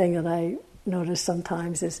 Another thing that I notice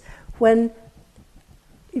sometimes is when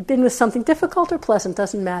you've been with something difficult or pleasant,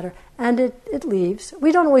 doesn't matter, and it leaves.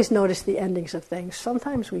 We don't always notice the endings of things.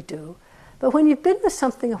 Sometimes we do. But when you've been with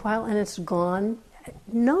something a while and it's gone,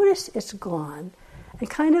 notice it's gone and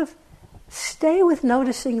kind of stay with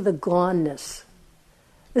noticing the goneness.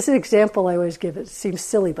 This is an example I always give. It seems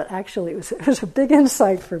silly, but actually it was a big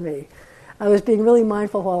insight for me. I was being really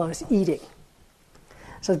mindful while I was eating.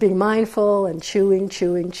 So I was being mindful and chewing,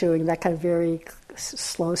 that kind of very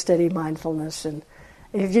slow, steady mindfulness. And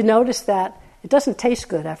if you notice that, it doesn't taste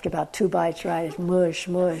good after about 2 bites, right? It's mush,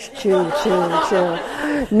 chew.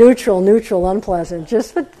 Neutral, unpleasant.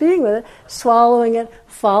 Just being with it, swallowing it,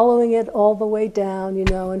 following it all the way down,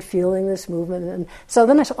 and feeling this movement. And so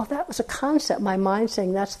then I said, oh, that was a concept. My mind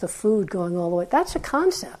saying that's the food going all the way. That's a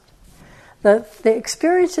concept. The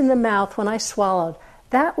experience in the mouth when I swallowed,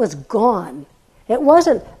 that was gone. It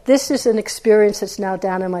wasn't, this is an experience that's now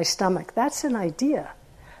down in my stomach. That's an idea.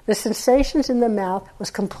 The sensations in the mouth was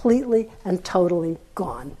completely and totally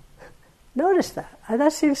gone. Notice that.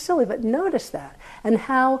 That seems silly, but notice that. And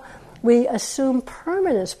how we assume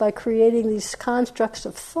permanence by creating these constructs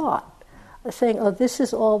of thought, saying, oh, this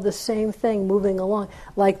is all the same thing moving along,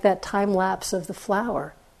 like that time lapse of the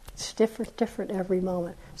flower. It's different every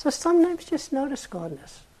moment. So sometimes just notice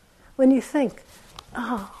goneness. When you think,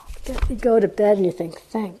 oh, you go to bed and you think,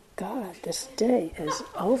 thank God, this day is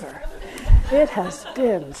over. It has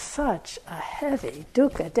been such a heavy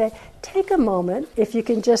dukkha day. Take a moment, if you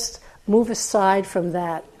can just move aside from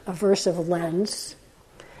that aversive lens,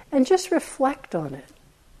 and just reflect on it.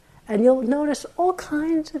 And you'll notice all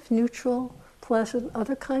kinds of neutral, pleasant,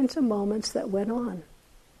 other kinds of moments that went on.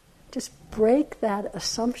 Just break that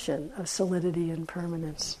assumption of solidity and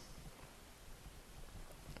permanence.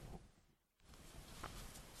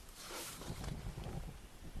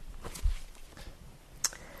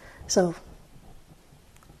 So,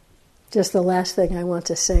 just the last thing I want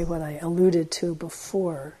to say, what I alluded to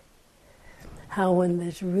before, how when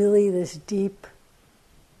there's really this deep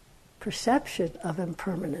perception of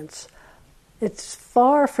impermanence, it's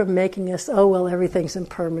far from making us, oh, well, everything's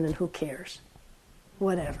impermanent, who cares?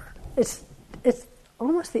 Whatever. It's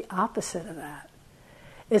almost the opposite of that.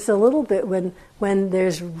 It's a little bit when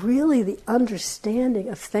there's really the understanding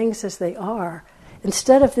of things as they are,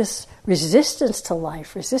 instead of this resistance to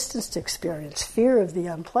life, resistance to experience, fear of the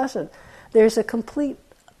unpleasant, there's a complete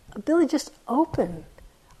ability just open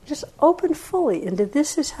fully into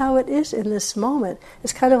this is how it is in this moment.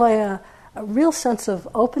 It's kind of like a real sense of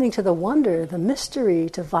opening to the wonder, the mystery,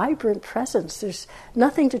 to vibrant presence. There's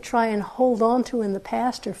nothing to try and hold on to in the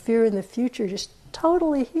past or fear in the future, just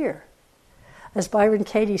totally here. As Byron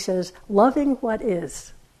Katie says, loving what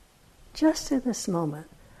is, just in this moment.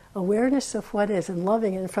 Awareness of what is and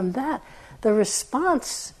loving it. And from that, the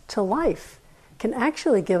response to life can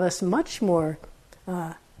actually give us much more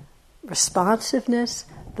responsiveness,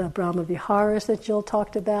 the Brahma Viharas that Jill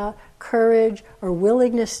talked about, courage or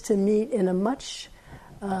willingness to meet in a much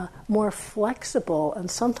more flexible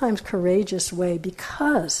and sometimes courageous way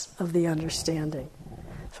because of the understanding.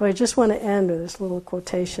 So I just want to end with this little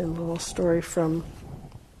quotation, a little story from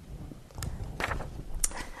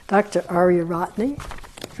Dr. Arya Ratne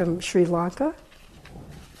from Sri Lanka.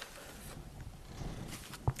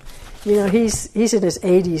 You know, he's in his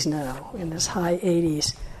 80s now, in his high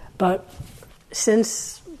 80s, but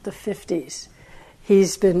since the 50s,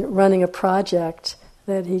 he's been running a project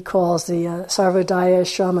that he calls the Sarvodaya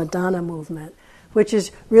Shramadana movement, which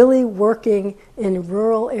is really working in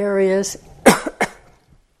rural areas, but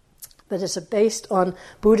it's based on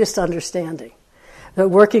Buddhist understanding. That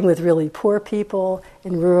working with really poor people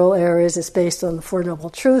in rural areas is based on the Four Noble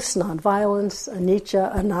Truths, nonviolence,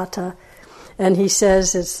 anicca, anatta, and he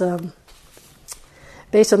says it's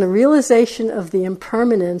based on the realization of the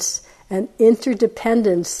impermanence and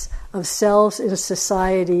interdependence of selves in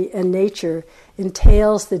society and nature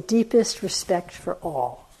entails the deepest respect for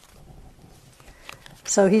all.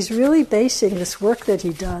 So he's really basing this work that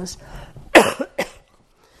he does,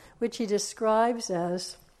 which he describes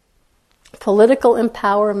as political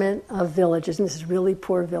empowerment of villages, and this is really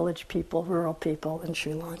poor village people, rural people in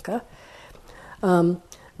Sri Lanka,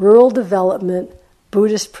 rural development,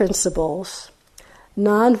 Buddhist principles,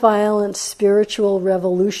 nonviolent spiritual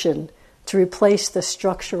revolution to replace the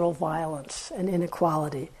structural violence and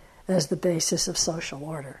inequality as the basis of social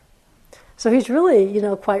order. So he's really,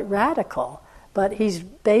 quite radical, but he's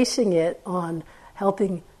basing it on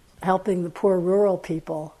helping the poor rural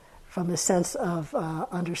people from a sense of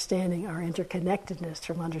understanding our interconnectedness,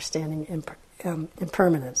 from understanding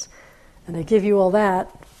impermanence. And I give you all that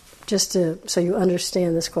just so you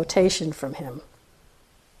understand this quotation from him.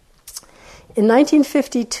 In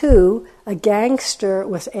 1952, a gangster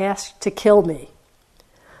was asked to kill me.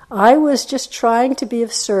 I was just trying to be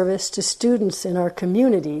of service to students in our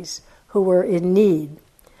communities who were in need.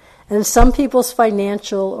 And some people's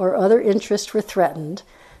financial or other interests were threatened,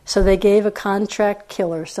 so they gave a contract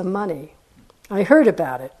killer some money. I heard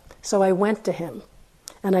about it, so I went to him.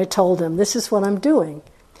 And I told him, this is what I'm doing.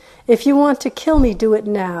 If you want to kill me, do it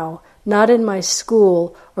now, not in my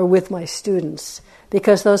school or with my students,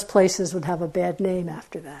 because those places would have a bad name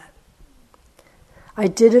after that. I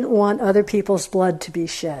didn't want other people's blood to be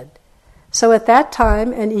shed. So at that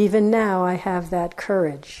time, and even now, I have that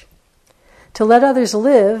courage. To let others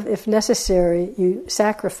live, if necessary, you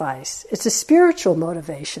sacrifice. It's a spiritual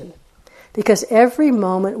motivation, because every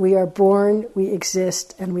moment we are born, we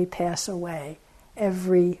exist, and we pass away.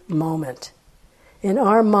 Every moment. In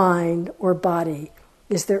our mind or body,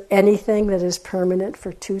 is there anything that is permanent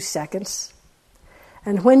for 2 seconds?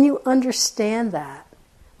 And when you understand that,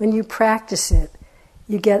 when you practice it,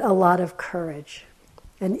 you get a lot of courage.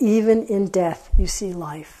 And even in death, you see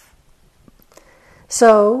life.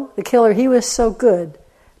 So, the killer, he was so good.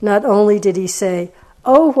 Not only did he say,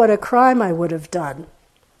 oh, what a crime I would have done.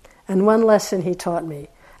 And one lesson he taught me,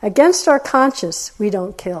 against our conscience, we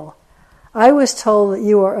don't kill. I was told that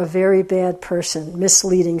you are a very bad person,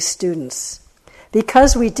 misleading students.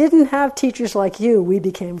 Because we didn't have teachers like you, we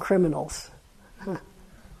became criminals.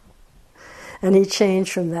 And he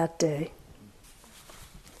changed from that day.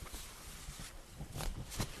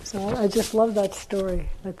 So I just love that story,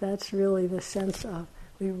 but that's really the sense of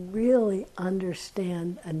we really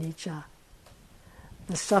understand anicca.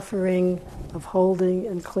 The suffering of holding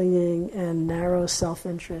and clinging and narrow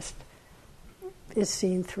self-interest is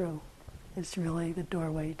seen through. It's really the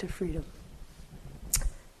doorway to freedom.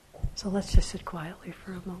 So let's just sit quietly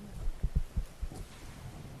for a moment.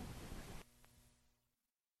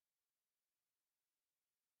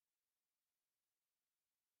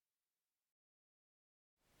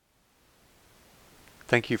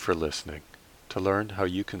 Thank you for listening. To learn how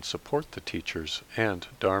you can support the teachers and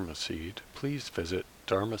Dharma Seed, please visit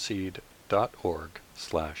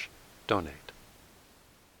dharmaseed.org/donate.